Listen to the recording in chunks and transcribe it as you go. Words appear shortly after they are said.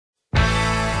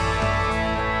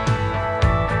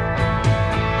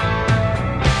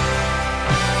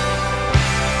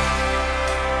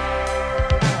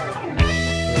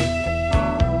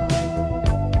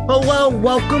Well,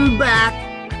 welcome back.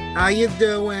 How you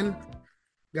doing?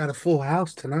 Got a full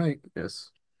house tonight.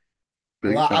 Yes. A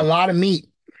Big lot, a time. lot of meat.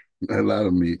 A lot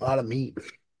of meat. A lot of meat.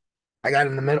 I got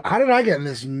in the middle. How did I get in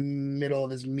this middle of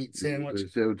this meat They sandwich?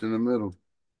 say what's in the middle.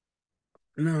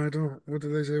 No, I don't. What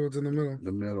did they say? What's in the middle?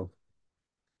 The middle.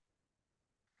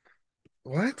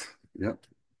 What? Yep.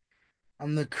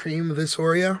 I'm the cream of this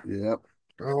Oreo. Yep.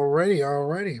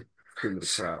 Alrighty. Cream of the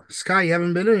crop. Sky, you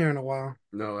haven't been in here in a while.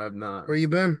 No, I've not. Where you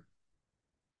been?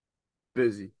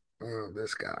 Busy. Oh,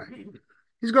 this guy.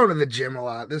 He's going to the gym a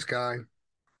lot. This guy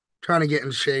trying to get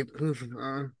in shape.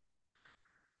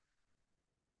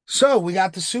 So we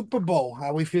got the Super Bowl.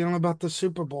 How we feeling about the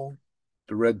Super Bowl?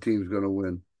 The red team's gonna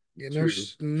win. True.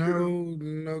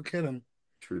 No kidding.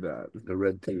 True that. The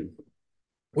red team.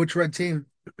 Which red team?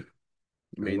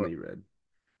 Mainly red.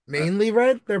 Mainly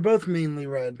red? They're both mainly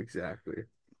red. Exactly.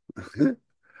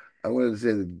 I wanted to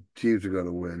say the Chiefs are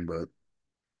gonna win, but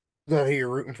Is that who you're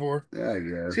rooting for? yeah, I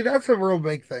guess. See, that's a real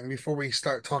big thing before we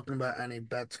start talking about any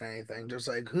bets or anything. Just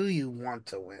like who you want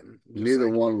to win. Just Neither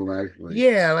like, one will actually.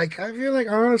 yeah, like I feel like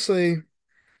honestly,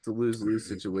 It's a lose-lose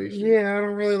situation. yeah, I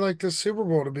don't really like the Super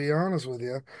Bowl to be honest with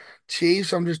you.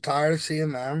 Chiefs, I'm just tired of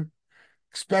seeing them.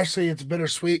 Especially it's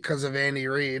bittersweet because of Andy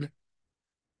Reid.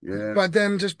 Yeah. But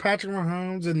then just Patrick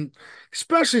Mahomes, and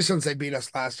especially since they beat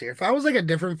us last year. If I was like a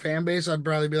different fan base, I'd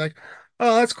probably be like,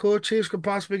 "Oh, that's cool. Chiefs could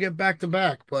possibly get back to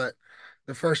back." But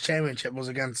the first championship was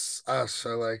against us,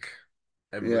 so like,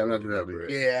 Yeah, I'm Everyone not will too happy. remember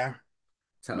it. yeah.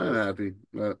 That's how Not happy.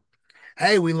 But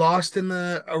Hey, we lost in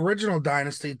the original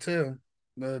dynasty too,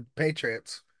 the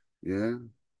Patriots. yeah.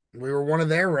 We were one of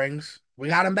their rings. We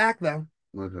got him back though.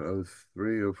 Like oh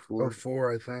 03, oh Oh 04,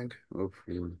 four, I think. oh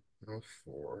 04. Oh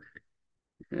four.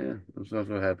 Yeah, I'm not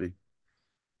so happy.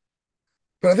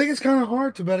 But I think it's kind of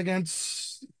hard to bet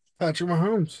against Patrick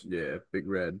Mahomes. Yeah, big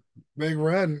red. Big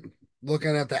Red.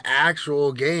 Looking at the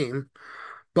actual game.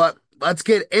 But let's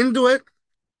get into it.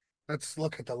 Let's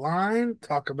look at the line,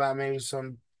 talk about maybe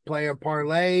some player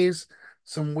parlays,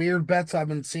 some weird bets I've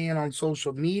been seeing on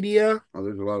social media. Oh,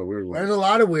 there's a lot of weird There's ones. a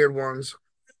lot of weird ones.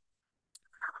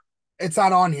 It's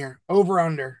not on here. Over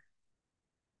under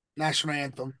national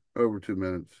anthem. Over 2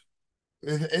 minutes.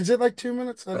 Is it like 2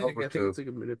 minutes? I I think think, Over I think two. it's like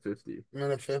a minute 50.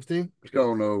 minute 50. It's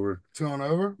going over. It's going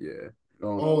over. Yeah.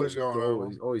 Going Always over. going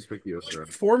over. Always pick the Who's over.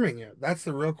 performing it? That's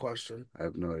the real question. I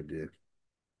have no idea.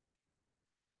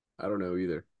 I don't know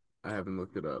either. I haven't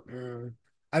looked it up.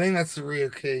 I think that's the real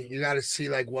key. You got to see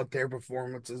like what their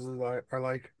performances are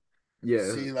like.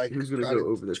 Yeah. See like Who's gonna try go to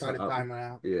over the try to top? time it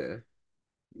out. Yeah.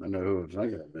 I know who it's not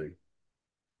gonna be.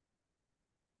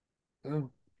 Oh,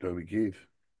 Toby Keith.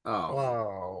 Oh,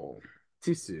 wow.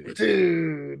 too soon.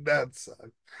 Dude, that sucks.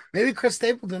 Maybe Chris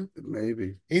Stapleton.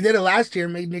 Maybe. He did it last year,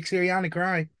 made Nick Sirianni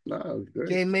cry. No, it was great.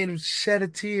 Game made him shed a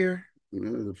tear.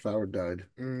 The flower died.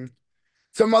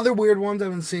 Some other weird ones I've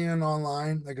been seeing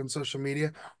online, like on social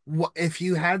media. What if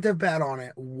you had to bet on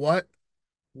it? What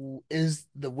is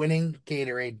the winning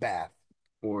Gatorade bath?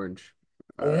 Orange.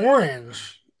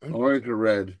 Orange. Orange or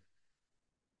red.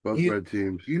 Both You red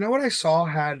teams. you know what I saw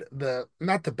had the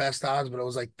not the best odds, but it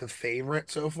was like the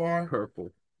favorite so far.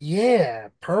 Purple. Yeah,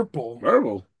 purple.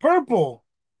 Purple. Purple.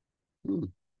 Hmm.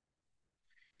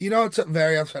 You know, it's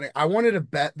very upsetting. I wanted to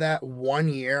bet that 1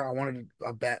 year. I wanted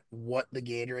to bet what the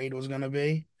Gatorade was going to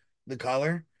be, the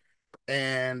color,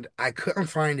 and I couldn't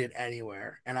find it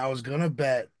anywhere. And I was going to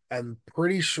bet, I'm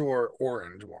pretty sure,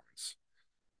 orange ones.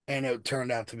 And it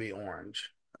turned out to be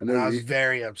orange. I And know I was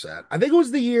very upset. I think it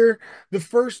was the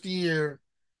first year,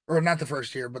 or not the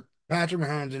first year, but Patrick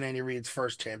Mahomes and Andy Reid's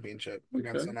first championship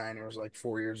against the Okay. Niners like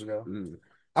 4 years ago. Mm.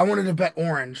 I wanted to bet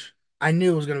orange. I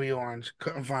knew it was going to be orange.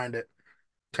 Couldn't find it.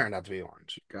 Turned out to be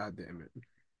orange. God damn it.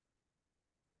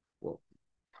 Well,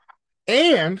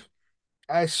 And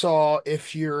I saw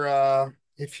if you're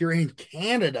in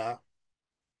Canada,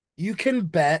 you can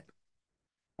bet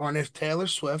on if Taylor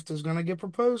Swift is gonna get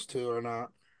proposed to or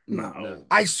not. No. no.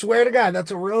 I swear to God,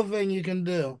 that's a real thing you can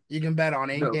do. You can bet on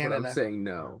in No, but I'm Canada. saying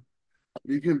no.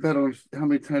 You can bet on how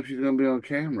many times she's gonna be on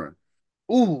camera.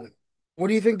 Ooh, what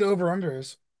do you think the over under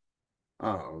is?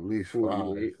 Oh, at least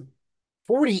 48.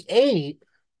 48?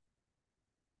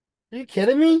 Are you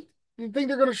kidding me? You think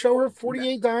they're gonna show her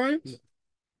 48 times?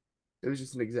 It was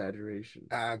just an exaggeration.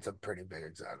 That's a pretty big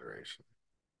exaggeration.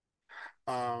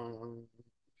 Um,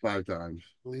 5 times.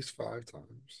 at least 5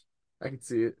 times. I can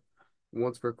see it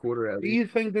once per quarter at Do least. you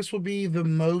think this will be the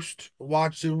most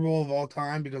watched Super Bowl of all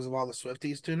time because of all the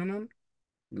Swifties tuning in?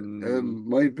 It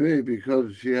might be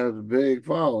because she has a big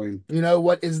following. You know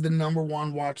what is the number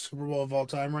one watched Super Bowl of all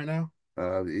time right now?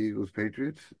 The Eagles,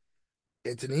 Patriots.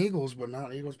 It's an Eagles, but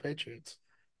not Eagles Patriots.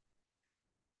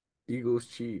 Eagles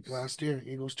Chiefs. last year.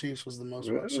 Eagles Chiefs was the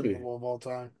most watched Super Really? Bowl of all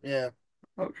time. Yeah.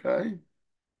 Okay.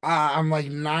 I'm like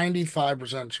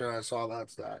 95% sure I saw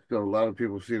that stat. So a lot of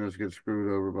people seen us get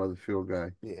screwed over by the field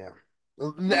guy. Yeah.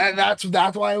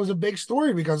 That's why it was a big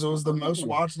story because it was the most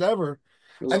watched ever.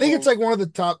 I think it's like one of the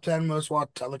top 10 most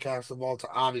watched telecasts of all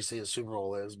time. Obviously, a Super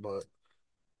Bowl is, but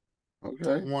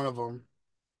Okay. one of them.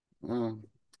 Uh,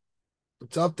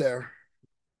 It's up there.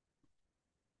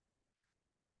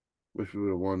 wish we would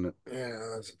have won it. Yeah,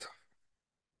 that's a tough.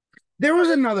 There was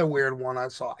another weird one I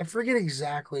saw. I forget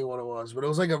exactly what it was, but it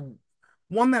was like a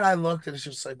one that I looked at. It's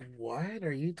just like, what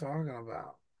are you talking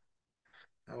about?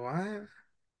 What?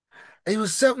 It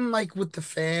was something like with the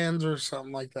fans or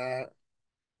something like that.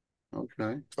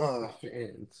 Okay. Oh,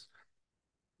 Fans.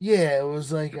 yeah, it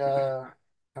was like I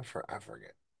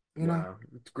forget. You know? Wow.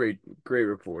 It's great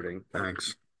reporting.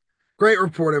 Thanks. Great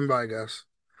reporting by Gus.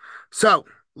 So,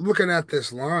 looking at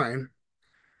this line,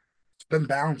 it's been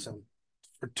bouncing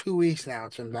for 2 weeks now.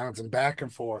 It's been bouncing back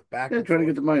and forth, back Yeah, and trying to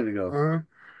forth. get the money to go.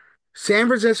 San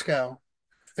Francisco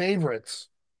favorites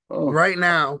Oh, right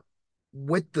now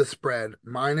with the spread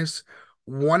minus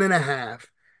 1.5.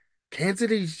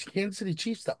 Kansas City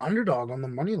Chiefs, the underdog on the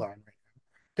money line.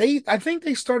 I think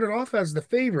they started off as the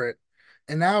favorite,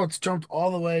 and now it's jumped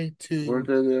all the way weren't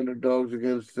to. they the underdogs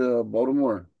against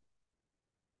Baltimore?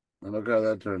 And look how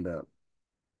that turned out.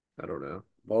 I don't know.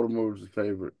 Baltimore was the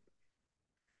favorite.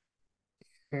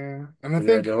 Yeah, and I And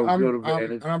they had think the home field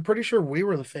advantage. I'm pretty sure we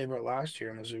were the favorite last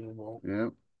year in the Super Bowl. Yeah.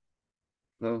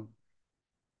 So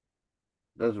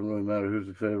doesn't really matter who's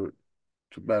the favorite.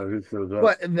 It's about who shows up.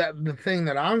 But the thing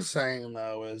that I'm saying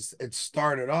though is it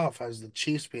started off as the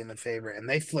Chiefs being the favorite, and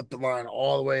they flipped the line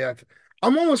all the way up.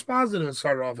 I'm almost positive it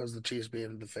started off as the Chiefs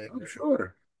being the I'm favorite.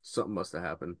 sure. Something must have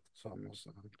happened. So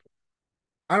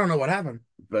I don't know what happened.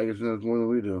 Vegas knows more than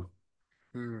we do.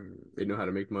 They know how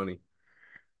to make money.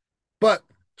 But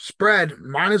spread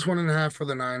minus 1.5 for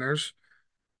the Niners.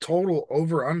 Total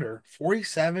over under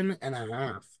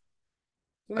 47.5.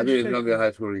 I think it's gonna be a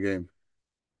high scoring game.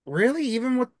 Really?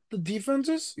 Even with the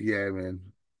defenses? Yeah, man.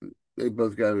 They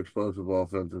both got explosive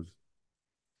offenses.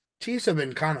 Chiefs have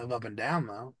been kind of up and down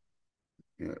though.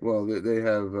 Yeah. Well, they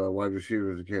have wide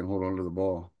receivers that can't hold on to the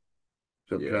ball,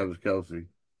 except Yeah. Travis Kelce.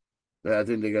 I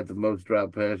think they got the most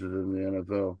drop passes in the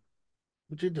NFL.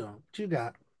 What you doing? What you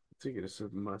got? Taking a sip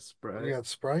of my You Sprite. got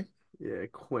Sprite? Yeah,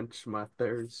 quench my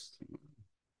thirst.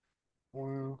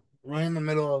 Wow. Right in the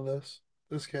middle of this.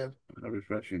 This kid. How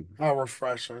refreshing. Oh,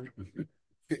 refreshing.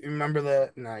 You remember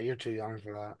that? Nah, you're too young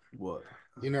for that. What?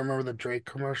 You don't remember the Drake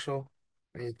commercial?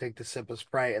 And you take the sip of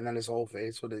Sprite and then his whole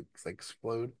face would like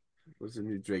explode. What's the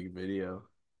new Drake video?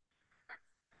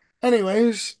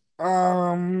 Anyways,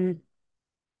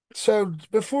 so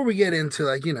before we get into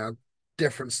like,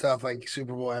 different stuff like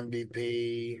Super Bowl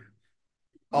MVP,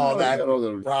 all Oh, that yeah, all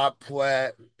those.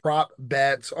 prop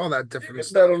bets, all that You different can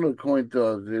stuff. bet on the coin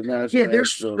toss, the national Yeah,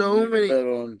 there's anthem. so You can many. bet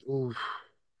on Ooh,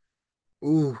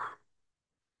 ooh.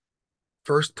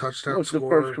 First touchdown what's the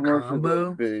first score commercial going combo.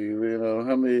 to be. You know,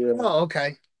 how many. Oh,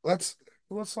 okay. Let's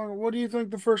talk. What do you think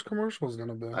the first commercial is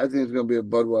gonna be? I think it's going to be a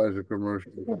Budweiser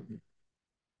commercial.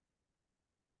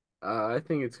 I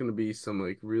think it's gonna be some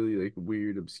like really like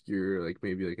weird, obscure, like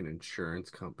maybe like an insurance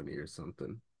company or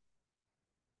something.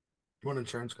 What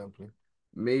insurance company?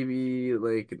 Maybe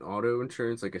like an auto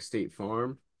insurance, like a State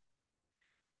Farm.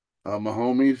 My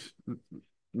homies.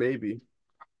 Maybe.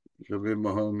 It's going to be my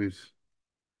homies.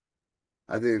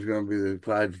 I think it's going to be the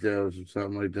Clydesdales or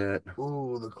something like that.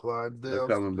 Ooh, the They're Clydesdales.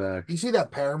 coming back. You see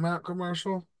that Paramount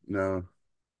commercial? No.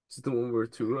 Is it the one where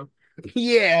Tua?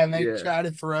 Yeah, and they Yeah. try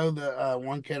to throw the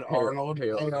one kid Arnold. Hey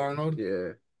Arnold.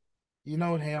 Yeah. You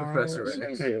know what Hey Professor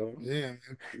Arnold is? X.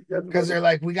 Yeah, because they're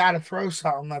like, we got to throw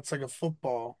something that's like a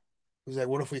football. He's like,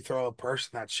 what if we throw a person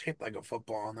that's shaped like a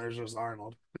football? And there's just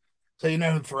Arnold. So you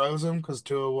know who throws him? Because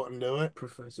Tua wouldn't do it.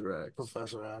 Professor X.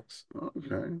 Professor X.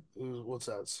 Okay. What's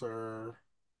that, sir?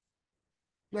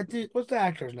 That dude, what's the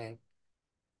actor's name?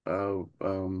 Oh,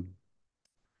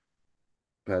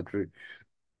 Patrick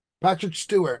Patrick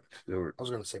Stewart. Stewart. I was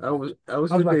gonna say. I was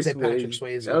about gonna to say say Patrick Swayze.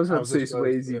 Swayze. I was I about to was say just close,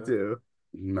 Swayze yeah. too.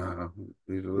 Nah,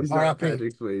 he's He's a not R.I.P.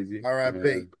 Patrick Swayze.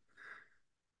 R.I.P.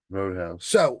 Roadhouse.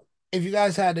 So, if you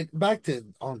guys had to back to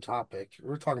on topic,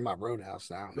 we're talking about Roadhouse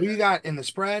now. Who you got in the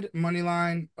spread, money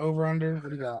line, over under? What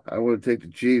do you got? I want to take the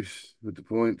Chiefs with the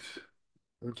points.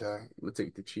 Okay, We'll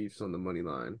take the Chiefs on the money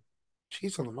line.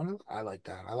 Chiefs on the money line. I like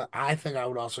that. I think I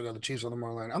would also go the Chiefs on the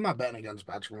money line. I'm not betting against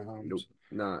Patrick Mahomes. Nope.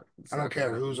 Not. I don't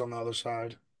care who's on the other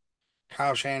side.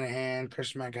 Kyle Shanahan,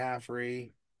 Christian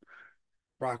McCaffrey,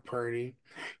 Brock Purdy.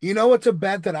 You know what's a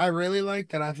bet that I really like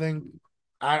that I think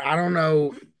I don't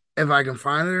know if I can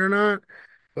find it or not.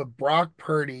 But Brock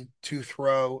Purdy to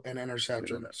throw an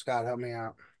interception. Scott, help me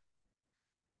out.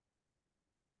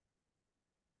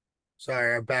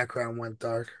 Sorry, our background went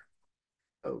dark.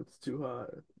 Oh, it's too hot.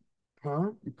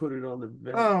 Huh? You put it on the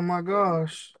vent. Oh my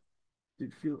gosh.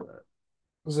 Dude, feel that.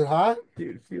 Was it hot?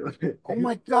 Dude, feel it. Oh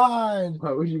my God.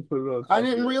 Why would you put it on top I of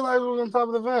didn't it? realize it was on top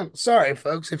of the vent. Sorry,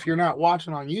 folks, if you're not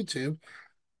watching on YouTube,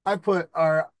 I put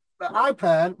the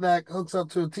iPad that hooks up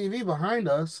to a TV behind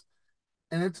us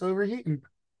and it's overheating.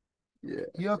 Yeah.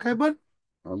 You okay, bud?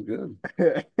 I'm good.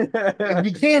 If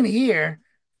you can't hear,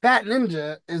 Fat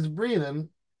Ninja is breathing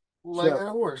like a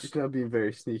horse. It's not being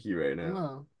very sneaky right now.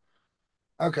 No.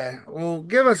 Okay, well,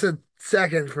 give us a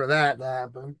second for that to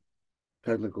happen.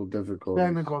 Technical difficulties.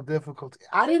 Technical difficulty.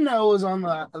 I didn't know it was on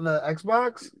the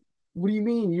Xbox. What do you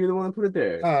mean? You're the one who put it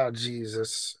there. Oh,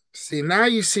 Jesus. See, now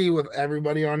you see with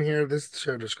everybody on here, this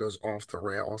show just goes off the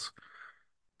rails.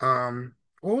 What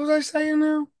was I saying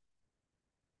now?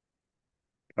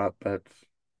 Prop bets.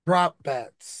 Prop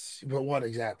bets. But what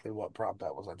prop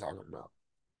bet was I talking about?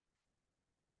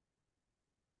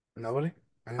 Nobody?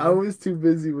 I Anybody? was too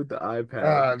busy with the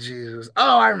iPad. Oh, Jesus.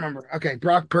 Oh, I remember. Okay,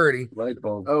 Brock Purdy. Light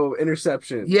bulb. Oh,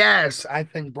 interception. Yes, I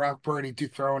think Brock Purdy to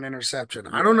throw an interception.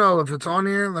 I don't know if it's on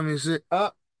here. Let me see.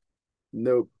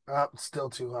 Nope. It's still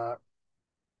too hot.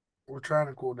 We're trying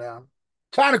to cool down.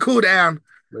 Trying to cool down.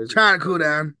 Trying to cool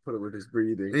down. Put it with his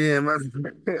breathing. Yeah,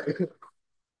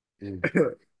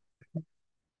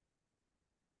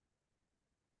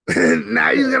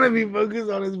 now he's gonna be focused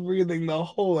on his breathing the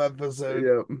whole episode.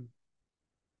 Yep.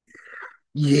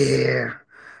 Yeah.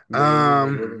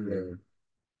 Yeah.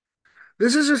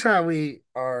 This is just how we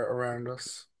are around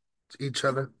us. Each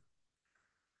other.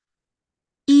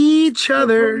 Each You're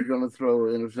other. gonna throw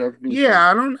an interception?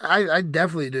 Yeah, I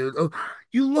definitely do. Oh,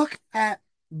 you look at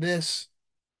this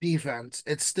defense,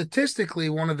 it's statistically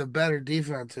one of the better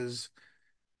defenses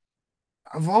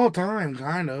of all time,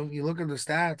 kind of. You look at the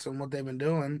stats and what they've been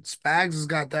doing. Spags has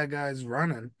got that guy's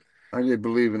running. I did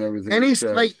believe in everything. And he he's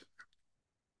says. like,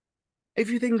 if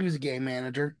you think he's a game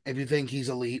manager, if you think he's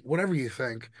elite, whatever you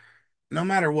think, no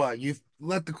matter what, you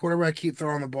let the quarterback keep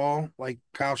throwing the ball like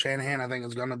Kyle Shanahan, I think,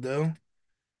 is going to do.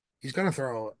 He's going to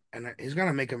throw it, and he's going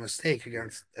to make a mistake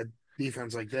against a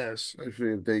defense like this.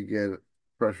 Especially if they get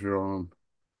pressure on him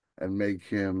and make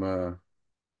him, have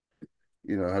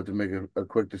to make a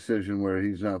quick decision where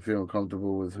he's not feeling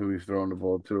comfortable with who he's throwing the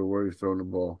ball to or where he's throwing the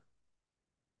ball.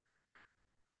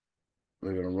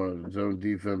 They're gonna run a zone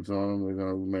defense on him. They're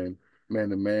gonna man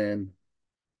to man,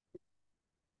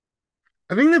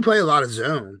 I think they play a lot of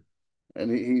zone.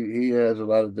 and he has a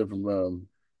lot of different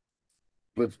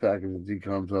blitz packages he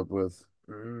comes up with.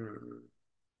 Mm.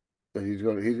 That he's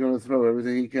gonna throw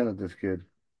everything he can at this kid.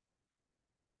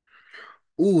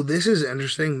 Ooh, this is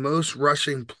interesting. Most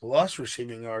rushing plus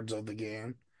receiving yards of the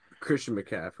game. Christian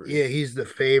McCaffrey. Yeah, he's the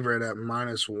favorite at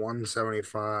minus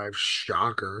 175.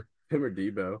 Shocker. Him or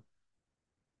Debo.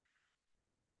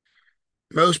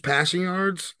 Most passing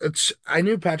yards. I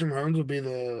knew Patrick Mahomes would be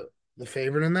the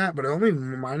favorite in that, but only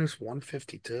minus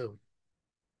 152.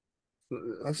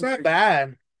 That's not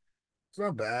bad. It's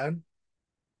not bad.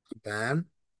 It's not bad.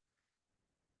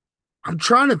 I'm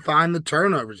trying to find the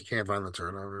turnovers. You can't find the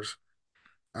turnovers.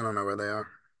 I don't know where they are.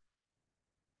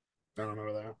 I don't know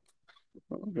where they are.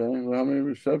 Okay, well, how many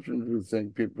receptions do you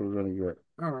think people are gonna get?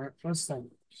 All right, let's think.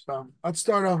 So let's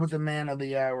start off with the man of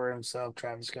the hour himself,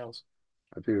 Travis Kelce.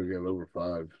 I think we'll get over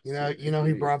 5.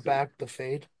 He brought back the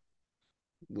fade,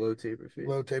 Low taper fade.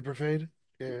 low taper fade.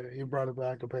 Yeah, he brought it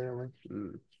back apparently.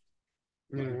 Mm,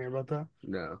 You didn't hear about that?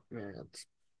 no. Yeah, it's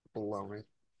baloney.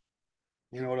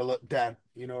 You know what a low Dad?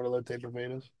 You know what a low taper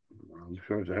fade is? I'm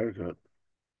sure it's a haircut.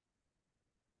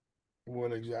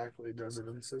 What exactly does it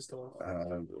insist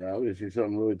on? Obviously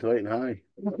something really tight and high.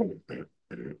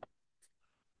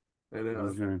 I know.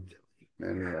 Okay.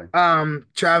 Anyway,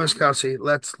 Travis Kelce.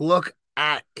 Let's look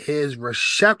at his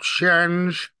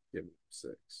receptions. Give him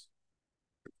 6.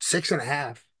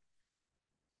 6.5.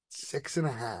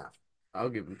 6.5. I'll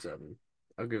give him 7.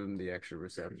 I'll give him the extra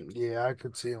reception. Yeah, I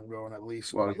could see him going at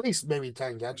least Well, maybe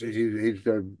 10 catches. he's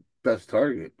their best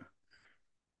target.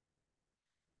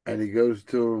 And he goes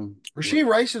to him. Rasheed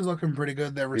Rice is looking pretty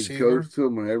good, their He receiver. goes to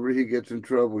him whenever he gets in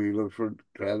trouble. He looks for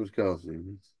Travis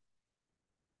Kelce.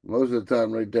 Most of the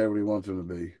time, right there, where he wants him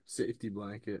to be. Safety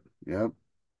blanket. Yep.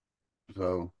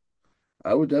 So,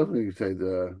 I would definitely say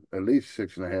at least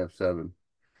 6.5,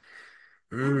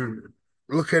 7.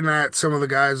 Looking at some of the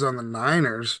guys on the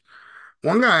Niners,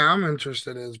 one guy I'm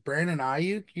interested in is Brandon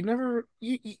Ayuk.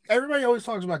 Everybody always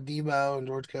talks about Debo and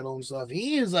George Kittle and stuff.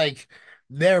 He is like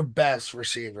their best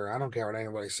receiver. I don't care what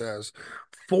anybody says.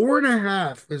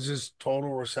 4.5 is his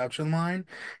total reception line,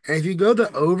 and if you go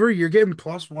the over, you're getting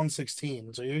plus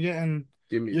 116. So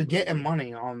Give me you're the getting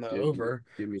money. money on the over.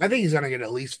 Give me I the think he's gonna get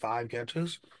at least 5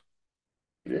 catches.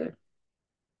 Yeah.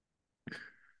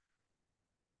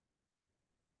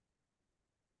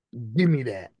 Give me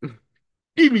that.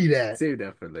 Give me that. Save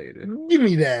that for later. Give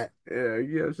me that. Yeah,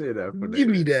 yeah, save that for Give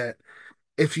me later. that.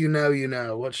 If you know, you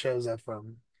know. What show's that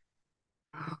from?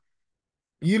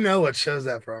 You know what show's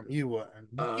that from. You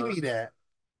wouldn't. Give Uh, me that.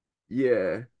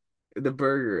 yeah, the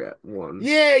burger at one.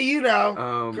 Yeah, you know.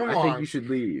 Come I think you on. should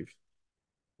leave.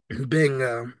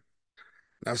 Bingo.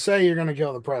 Now say you're gonna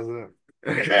kill the president.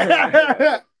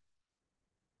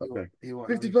 Okay. You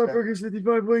wouldn't 55 understand. burgers,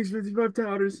 55 wings, 55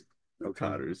 totters. Okay.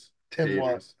 Totters. Tim what?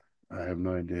 Taters. I have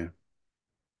no idea.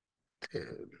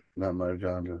 Dude, Not my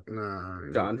genre.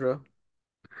 no. Chandra.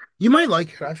 You might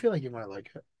like it. I feel like you might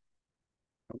like it.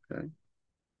 Okay.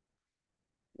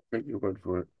 Take your word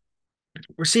for it.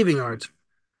 Receiving yards.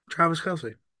 Travis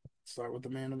Kelce. Start with the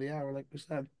man of the hour, like we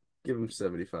said. Give him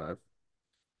 75.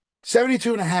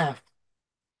 72 and a half.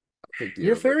 Take the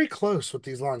You're over. very close with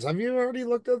these lines. Have you already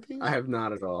looked at these? I have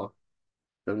not at all.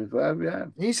 75, yeah.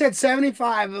 He said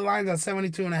 75. The line's at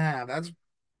 72 and a half. That's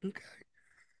okay.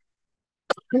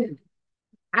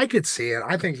 I could see it.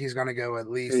 I think he's going to go at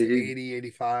least He- 80,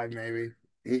 85, maybe.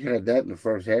 He had that in the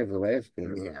first half of the last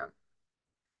game. Yeah.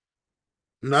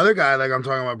 Another guy, like I'm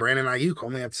talking about, Brandon Ayuk,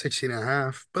 only at 16 and a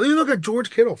half. But then you look at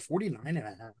George Kittle, 49 and a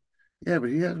half. Yeah, but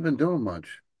he hasn't been doing much.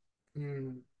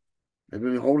 Mm, They've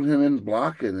been holding him in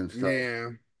blocking and stuff. yeah.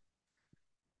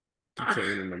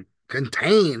 Containing them.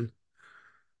 Contain.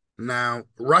 Now,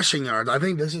 rushing yards. I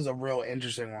think this is a real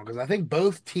interesting one because I think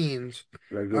both teams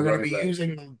They're are good going to running be backs.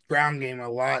 using the ground game a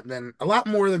lot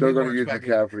more than They're people going are to use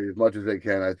expecting. McCaffrey as much as they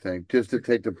can, I think, just to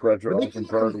take the pressure But then off you from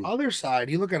look on Purdy. the other side,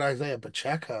 you look at Isaiah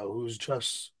Pacheco, who's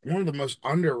just one of the most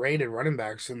underrated running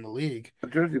backs in the league. A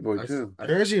Jersey boy, I, too. I,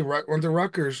 Jersey went to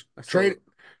Rutgers, I saw,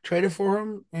 traded for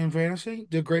him in fantasy,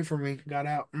 did great for me, got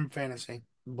out in fantasy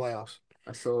playoffs.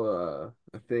 I saw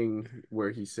a thing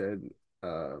where he said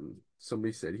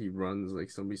somebody said he runs like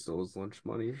somebody stole his lunch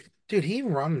money. Dude, he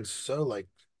runs so like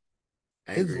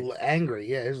Angry. angry.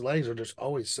 Yeah, his legs are just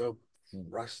always so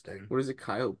rusting. What is it?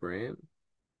 Kyle Brandt?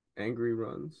 Angry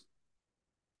runs?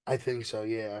 I think so,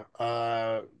 yeah.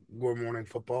 Good Morning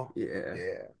Football. Yeah.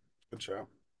 Yeah, good show.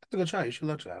 That's a good show. You should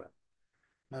look at it.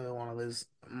 Maybe one of those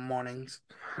mornings.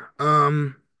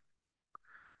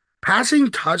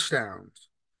 Passing touchdowns.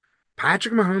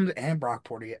 Patrick Mahomes and Brock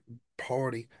Purdy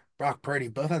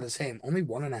both had the same, only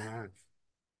 1.5.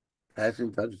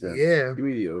 Passing touchdown. Yeah. Give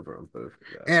me the over on both of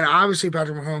that. And obviously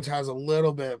Patrick Mahomes has a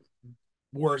little bit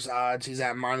worse odds. He's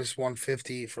at minus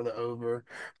 150 for the over.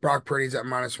 Brock Purdy's at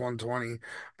minus 120.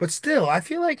 But still, I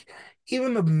feel like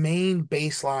even the main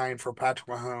baseline for Patrick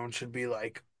Mahomes should be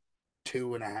like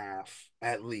 2.5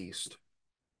 at least.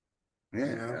 Yeah,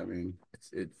 Yeah. I mean,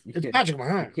 you It's can't, Patrick you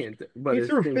Mahomes. can't, but He at the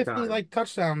threw same 50 time, like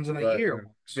touchdowns in a Right. year.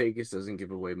 Vegas doesn't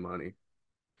give away money.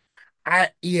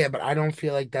 Yeah, but I don't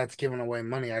feel like that's giving away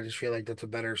money. I just feel like that's a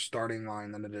better starting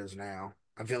line than it is now.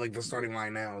 I feel like the starting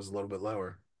line now is a little bit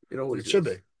lower. It always It should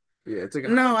is. be. Yeah, it's like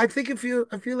No, I feel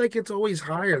like it's always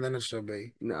higher than it should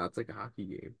be. no, it's like a hockey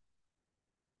game.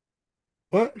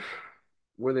 What?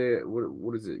 What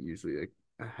is it usually like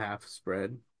a half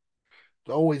spread?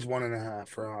 It's always 1.5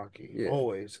 for hockey. Yeah.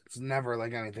 Always. It's never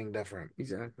like anything different.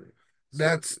 Exactly. So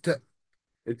That's the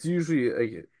it's usually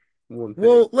like one thing.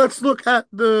 well, let's look at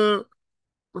the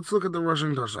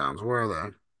rushing touchdowns. Where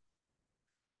are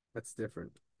That's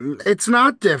different. they? It's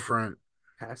not different,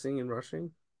 Passing and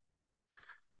rushing.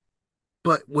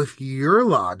 but with your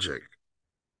logic,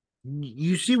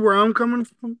 you see where I'm coming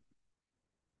from?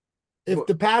 If Well-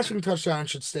 the passing touchdown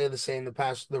should stay the same,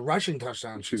 the rushing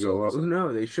touchdown It should should go go up. up.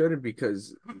 No, they shouldn't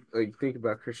because like think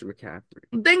about Christian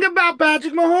McCaffrey. Think about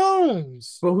Patrick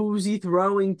Mahomes. But who's he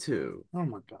throwing to? Oh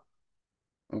my God.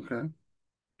 Okay.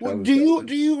 Well, was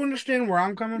do you understand where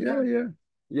I'm coming Yeah, from?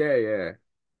 yeah. Yeah.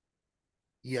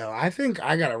 Yo, I think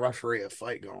I got a referee a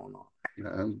fight going on. No,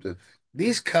 I'm just,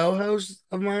 These co-hosts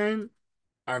of mine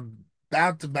are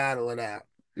about to battle it out.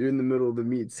 You're in the middle of the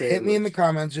meat sandwich. Hit me in the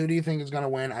comments. Who do you think is gonna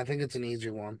win? I think it's an easy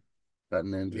one. that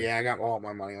ninja. Yeah, I got all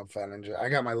my money on Fat Ninja. I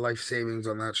got my life savings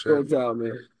on that Don't shit. doubt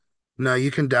me. No,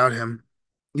 you can doubt him.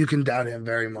 You can doubt him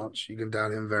very much. You can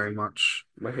doubt him very much.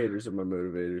 My haters are my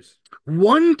motivators.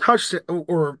 One touchdown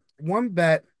or one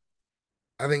bet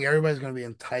I think everybody's going to be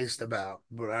enticed about,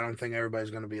 but I don't think everybody's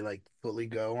going to be like fully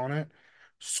go on it.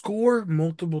 Score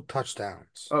multiple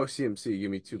touchdowns. Oh, CMC, give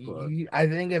me 2+. I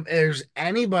think if there's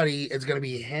anybody, it's going to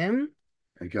be him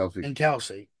And Kelsey. and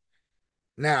Kelsey.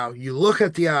 Now, you look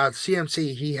at the odds,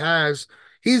 CMC,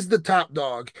 He's the top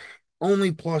dog.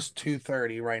 Only plus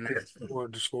 230 right now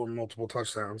to score multiple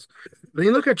touchdowns. When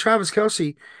you look at Travis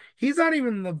Kelce, he's not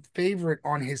even the favorite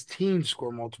on his team to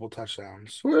score multiple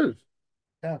touchdowns. Who is?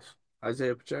 Yes.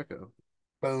 Isaiah Pacheco.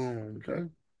 Boom. Okay.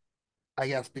 I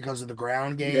guess because of the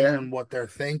ground game Yeah. and what they're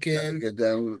Gotta thinking. get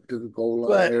down to the goal line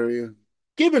But area.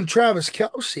 giving Travis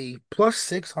Kelce plus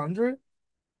 600,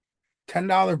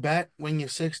 $10 bet, win you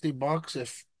 $60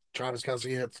 if Travis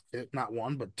Kelce hits not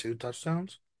one but two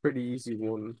touchdowns. Pretty easy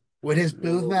one. With his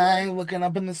boo Whoa. thing looking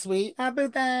up in the suite. Ah, boo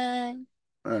thing.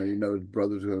 You know his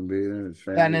brother's gonna be there, his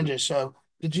That family. ninja. So,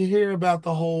 did you hear about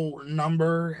the whole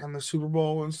number and the Super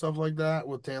Bowl and stuff like that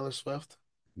with Taylor Swift?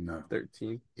 No.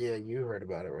 13. Yeah, you heard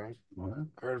about it, right? What?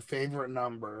 Her favorite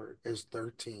number is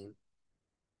 13.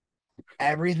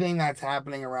 Everything that's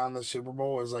happening around the Super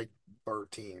Bowl is like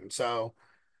 13. So,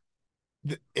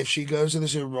 if she goes to the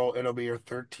Super Bowl, it'll be her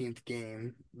 13th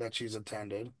game that she's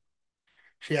attended.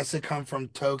 She has to come from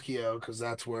Tokyo because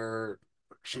that's where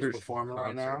she's Her performing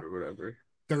right concert now. or whatever.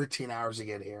 13 hours to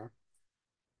get here.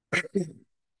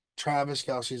 Travis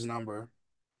Kelce's number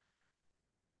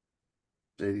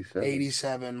 87.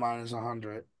 87 minus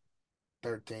 100.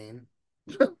 13.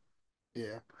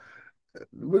 Yeah.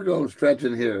 We're going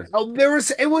stretching here. Oh,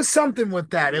 it was something with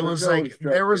that. It We're was going like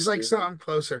there was stretching like here. something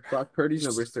closer. Brock Purdy's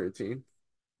number is 13.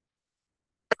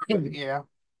 Yeah.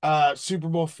 Super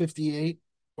Bowl 58.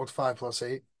 What's 5 plus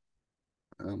 8?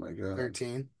 Oh my God.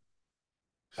 13.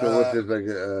 So what's this like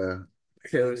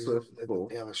Taylor Swift Bowl.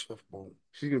 Taylor Swift Bowl.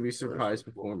 She's gonna be surprise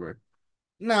performer.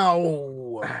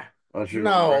 No. Usher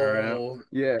gonna wear her out? No.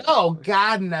 Yeah. Oh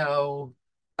God, no.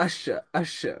 Usher.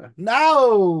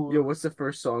 No. Yo, what's the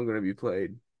first song gonna be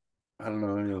played? I don't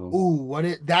know any of them.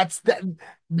 Ooh, that's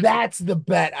the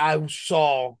bet I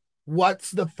saw.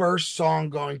 What's the first song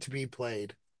going to be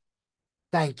played?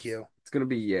 Thank you. It's gonna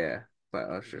be Yeah by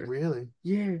Usher. Really?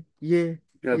 Yeah.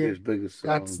 Gotta be Yeah. his biggest song.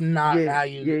 That's not Yeah, how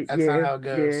you yeah, that's not how it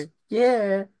goes.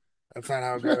 Yeah. That's not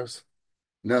how it goes.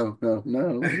 No.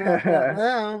 No.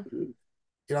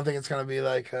 You don't think it's gonna be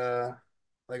like oh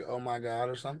my God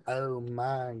or something? Oh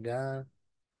my God.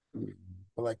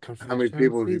 Or like How many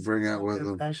people did you Confessions, bring out with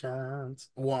him? Confessions.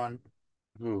 One.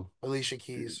 Who? Alicia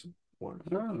Keys. One.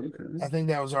 Oh, okay. I think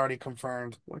that was already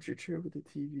confirmed. Watch your chair with the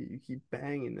TV. You keep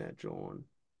banging that, John.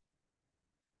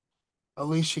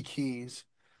 Alicia Keys.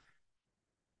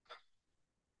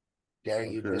 Dare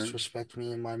you Okay. disrespect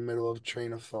me in my middle of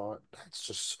train of thought? That's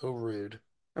just so rude.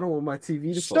 I don't want my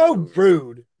TV to fall So over.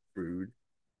 rude. Rude.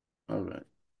 All right.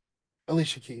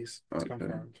 Alicia Keys. It's Okay.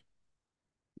 confirmed.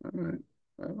 All right.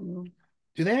 I don't know.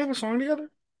 Do they have a song together?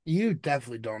 You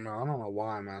definitely don't know. I don't know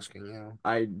why I'm asking you.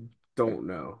 I don't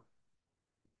know.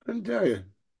 Couldn't tell you.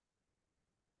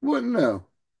 Wouldn't know.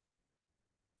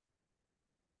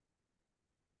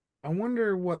 I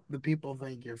wonder what the people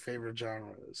think your favorite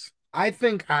genre is. I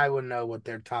think I would know what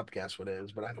their top guess what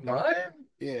is, but I don't know. What?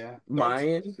 Yeah.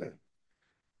 Mine?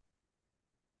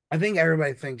 I think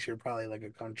everybody thinks you're probably like a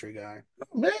country guy.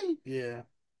 Me? Yeah.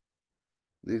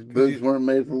 These boots weren't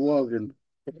made for walking.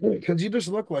 Because you just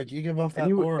look like you give off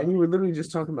that aura. And you were literally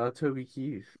just talking about Toby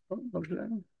Keith. Okay.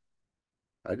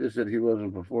 I just said he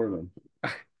wasn't before them.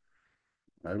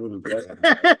 I wasn't.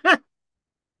 I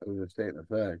was just stating a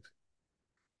fact.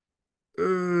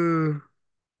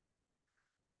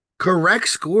 Correct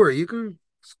score. You can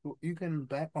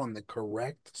bet on the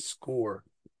correct score.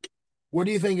 What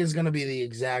do you think is going to be the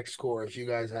exact score if you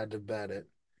guys had to bet it?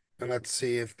 And let's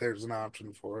see if there's an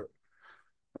option for it.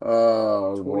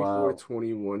 Oh, wow.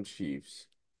 24-21 Chiefs.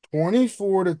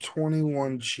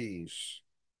 24-21 Chiefs.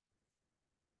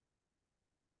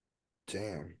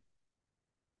 Damn.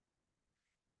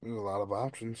 There's a lot of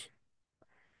options.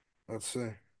 Let's see.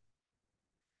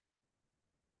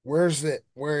 Where is it?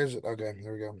 Okay,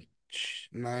 here we go.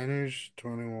 Niners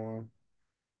 21.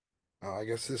 Oh, I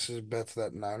guess this is bets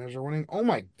that Niners are winning. Oh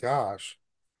my gosh.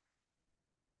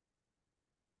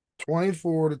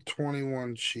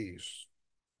 24-21 Chiefs.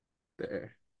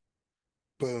 There.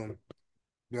 Boom.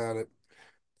 Got it.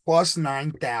 Plus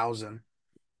 9,000.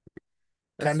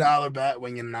 $10 bet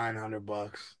win you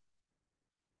 $900.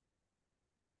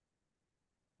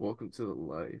 Welcome to the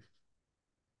life.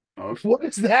 Oh, What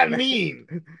does that mean?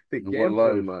 The What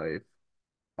gambling life.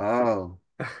 oh,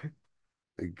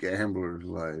 the gambler's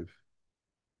life.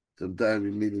 Sometimes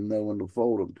you need to know when to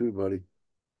fold them too, buddy.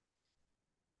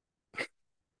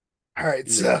 All right,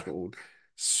 Never so fold.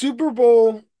 Super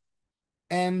Bowl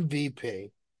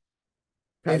MVP.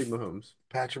 Patty If- Mahomes.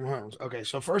 Patrick Mahomes. Okay,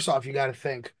 so first off, you got to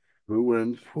think Who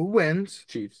wins? who wins,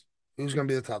 Chiefs. who's going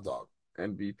to be the top dog?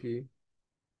 MVP.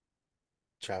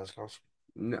 Travis Kelce.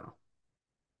 No.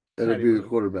 It'll Patty be the Mahomes.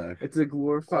 quarterback. It's a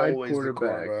glorified Always the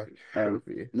quarterback quarterback.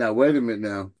 trophy. Now, wait a minute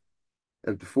now.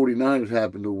 If the 49ers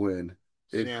happen to win,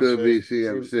 it could be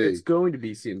CMC. It's CMC going to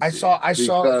be CMC. I saw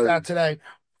because that today.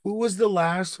 Who was the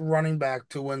last running back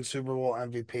to win Super Bowl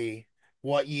MVP?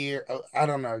 What year? I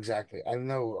don't know exactly. I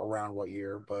know around what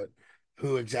year, but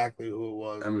who it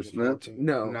was? Emmitt Smith?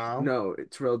 No,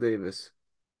 it's Terrell Davis.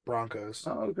 Broncos.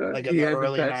 Oh, okay. Like in He the had the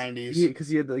early best. 90s. Because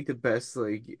he had like the best.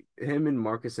 Like him and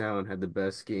Marcus Allen had the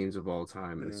best games of all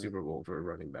time in the Yeah. Super Bowl for a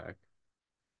running back.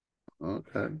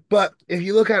 Okay. But if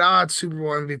you look at odds Super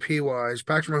Bowl MVP wise,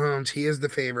 Patrick Mahomes, he is the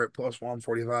favorite plus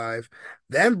 145.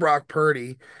 Then Brock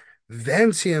Purdy, then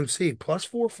CMC plus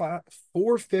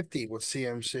 450 with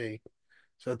CMC.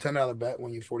 So $10 bet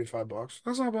when you $45.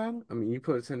 That's not bad. I mean, you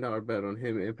put a $10 bet on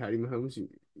him and Patty Mahomes,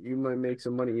 you might make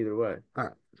some money either way. All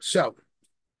right. So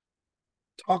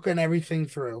talking everything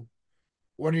through,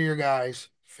 what are your guys'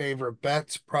 favorite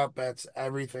bets, prop bets,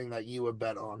 everything that you would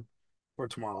bet on for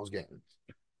tomorrow's game?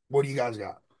 What do you guys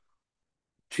got?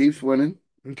 Chiefs winning.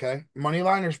 Okay. Money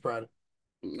line or spread?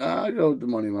 I go with the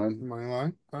money line. Money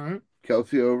line. All right.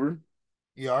 Kelsey over.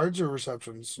 Yards or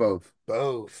receptions? Both.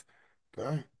 Both.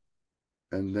 Okay.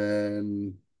 And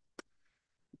then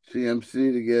CMC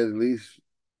to get at least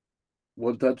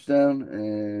one touchdown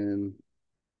and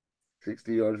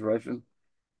 60 yards rushing.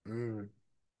 Mm.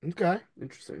 Okay.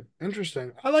 Interesting.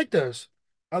 Interesting. I like those.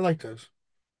 I like those.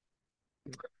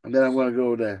 And then I'm going to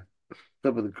go with the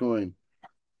top of the coin.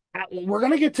 We're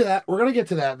gonna get to that. We're gonna get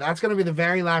to that. That's gonna be the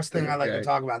very last thing I like to Okay.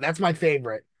 talk about. That's my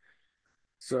favorite.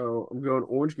 So I'm going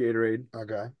orange Gatorade.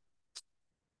 Okay.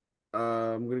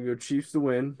 I'm gonna go Chiefs to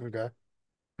win. Okay.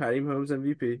 Patty Mahomes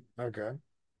MVP. Okay.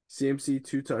 CMC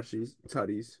two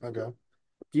tutties. Okay.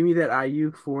 Give me that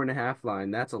IU 4.5 line.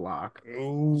 That's a lock.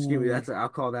 Ooh. Just give me I'll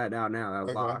call that out now. That's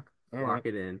Okay. lock. All Lock right.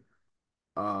 it in.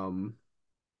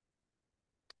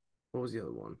 What was the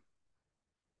other one?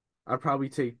 I'd probably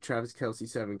take Travis Kelce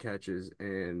 7 catches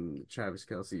and Travis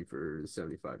Kelce for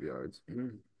 75 yards.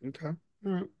 Okay.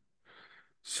 All right.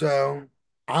 So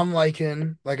I'm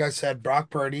liking, like I said, Brock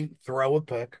Purdy, throw a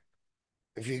pick.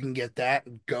 If you can get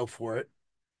that, go for it.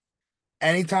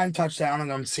 Anytime touchdown, I'm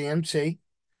going CMC.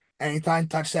 Anytime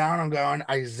touchdown, I'm going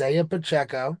Isaiah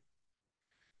Pacheco.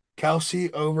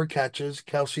 Kelsey over catches,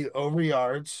 Kelsey over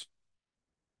yards.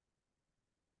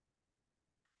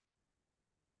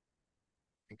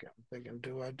 I'm thinking,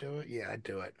 do I do it? Yeah, I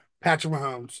do it. Patrick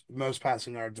Mahomes, most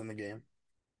passing yards in the game.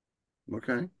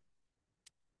 Okay.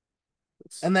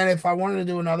 And then if I wanted to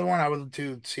do another one, I would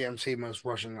do CMC most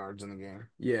rushing yards in the game.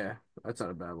 Yeah, that's not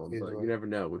a bad one, but you never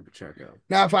know with Pacheco.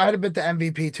 Now, if I had to bet the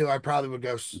MVP too, I probably would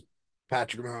go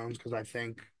Patrick Mahomes because I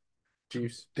think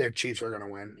Chiefs. their Chiefs are going to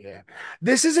win. Yeah.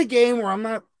 This is a game where I'm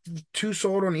not too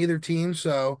sold on either team,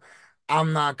 so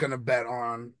I'm not going to bet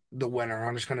on the winner.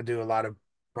 I'm just going to do a lot of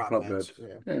prop bets. Yeah.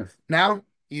 Yeah. Now,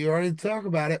 you already talk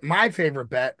about it. My favorite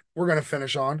bet, we're going to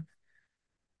finish on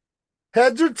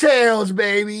heads or tails,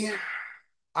 baby.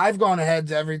 I've gone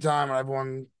heads every time and I've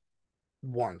won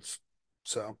once.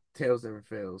 So, Tails never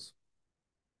fails.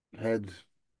 Heads.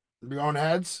 you're going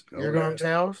heads, Go you're going ahead.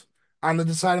 tails. I'm the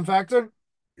deciding factor.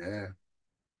 Yeah.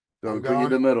 So I'm we put you in going-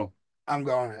 the middle. I'm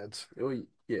going heads. Oh,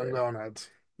 yeah. I'm going heads.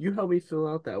 You helped me fill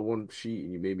out that one sheet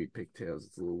and you made me pick tails.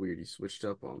 It's a little weird. You switched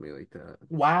up on me like that.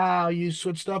 Wow, you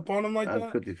switched up on him like I'm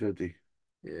that? 50-50.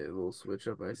 Yeah, a little switch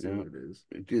up. I see Yeah. what it is.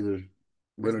 It's either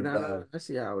win or Nah, die. I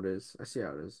see how it is. I see how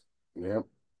it is. Yep.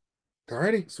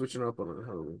 Alrighty. Switching up on it,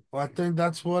 Halloween. Well, I think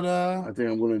that's what I think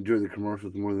I'm going to enjoy the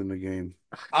commercials more than the game.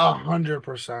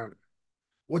 100%.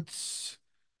 What's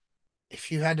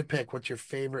if you had to pick, what's your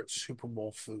favorite Super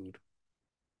Bowl food?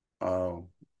 Oh,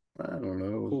 I don't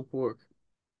know. Pulled pork.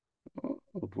 Oh,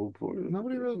 pulled pork.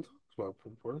 Nobody really talks about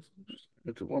pulled pork.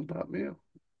 It's a one-pot meal.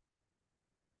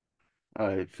 All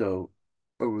right. So,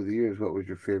 over the years, what was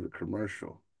your favorite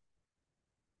commercial?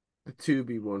 The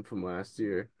Tubi one from last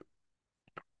year.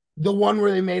 The one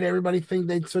where they made everybody think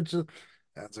they'd switch it.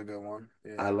 That's a good one.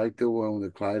 Yeah. I like the one when the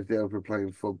Clydesdales were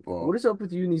playing football. What is up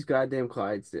with you and these goddamn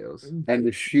Clydesdales? And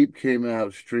the sheep came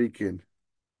out streaking,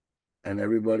 and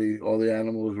everybody, all the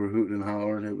animals were hooting and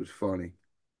hollering. It was funny.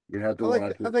 You have to watch I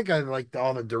it. think I liked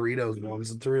all the Doritos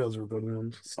ones. The Doritos were good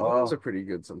ones. Skittles Oh. are pretty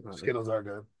good sometimes. Skittles are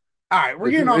good. All right, we're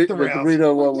The getting off the Dori- the rails.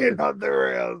 Dorito one We're getting was- off the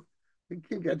rails. The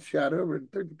kid got shot over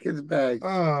and threw the kid's bag.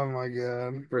 Oh my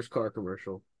god. First car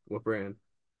commercial. What brand?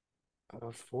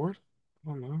 Ford? I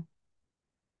don't know.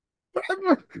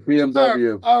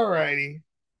 BMW. All righty.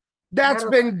 That's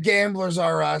been Gamblers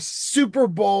R Us Super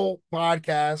Bowl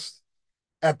podcast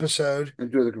episode.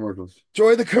 Enjoy the commercials.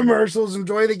 Enjoy the commercials,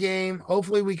 enjoy the game.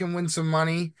 Hopefully we can win some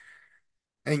money.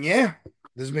 And yeah,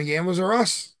 this has been Gamblers R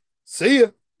Us. See ya.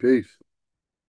 Peace.